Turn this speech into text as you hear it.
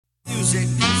music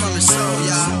from the soul,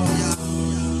 y'all.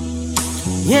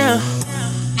 Yeah.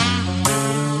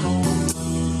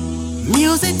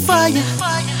 Music for you.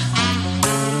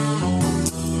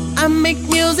 I make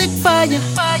music for you.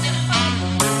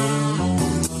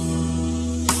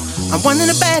 I'm one of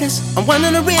the baddest, I'm one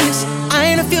of the realest. I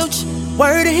ain't a future,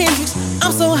 word of Hendrix.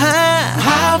 I'm so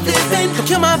high off this thing,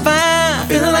 kill my vibe,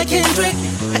 feeling like Kendrick.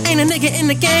 There ain't a nigga in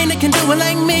the game that can do it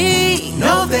like me.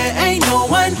 No, there ain't no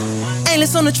one.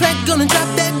 A-list on the track, gonna drop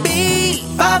that beat.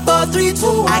 5, 4, 3,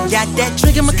 2, 1. I got that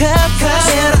drink in my cup,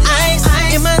 yeah, the ice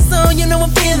in my soul, you know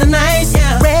I'm feeling nice.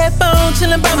 Red bone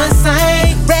chillin' by my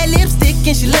side, red lipstick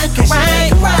and she lookin'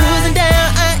 right. Cruising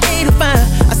down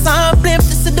I-85, I saw a blimp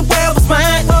that said the world was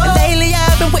mine. And lately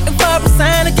I've been waiting for a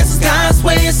sign. I guess it's God's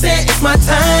way and said it's my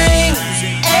time.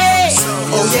 Hey,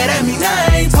 oh yeah, that mean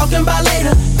I ain't talking about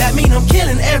later. That mean I'm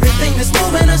killing everything that's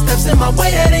moving. The steps in my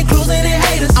way that includes any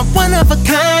haters. I'm one of a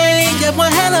kind, yeah,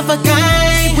 one hell of a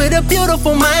guy with a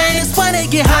beautiful mind. That's why they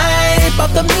get hype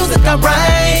off the music I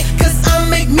write. Cause I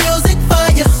make music for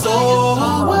you. So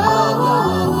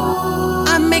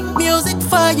I make music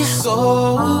for you.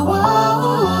 So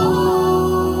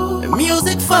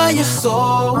music for you. So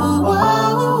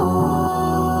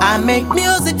I make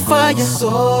music for you. So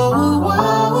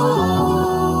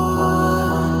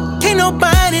can't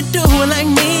nobody do it like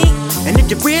me. And if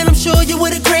you're real, I'm sure you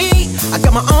would agree. I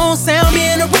got my own sound,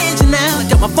 being original. I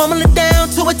got my formula down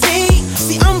to a T.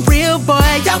 See, I'm real, boy,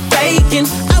 y'all faking.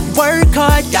 I work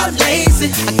hard, y'all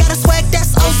lazy. I got a swag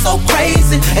that's oh so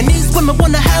crazy. And these women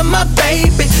wanna have my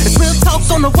baby. It's real talk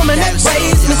on the woman that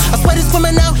raised me. I swear these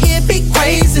women out here be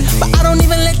crazy, but I don't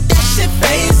even let that shit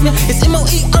faze me. It's MOE,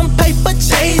 I'm paper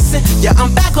chasing. Yeah, I'm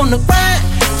back on the grind.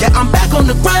 Yeah, I'm back on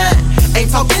the grind.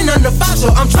 Ain't talking under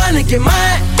voucher, I'm trying to get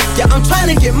mine. Yeah, I'm trying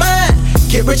to get mine.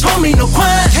 Get rich, homie, no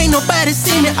crime. Can't nobody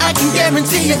see me, I can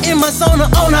guarantee you. In my zone,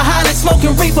 on a high like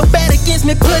smoking reefer. Bet against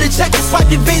me, put a check and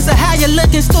swipe your visa. How you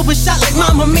looking, stupid shot like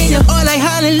Mamma Mia. Or like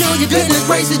hallelujah, goodness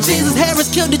gracious Jesus. Harris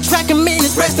killed the track in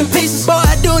minutes, rest in pieces. Boy,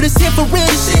 I do this here for real,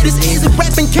 this shit is easy.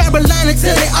 Rapping Carolina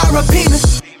till they RIP me.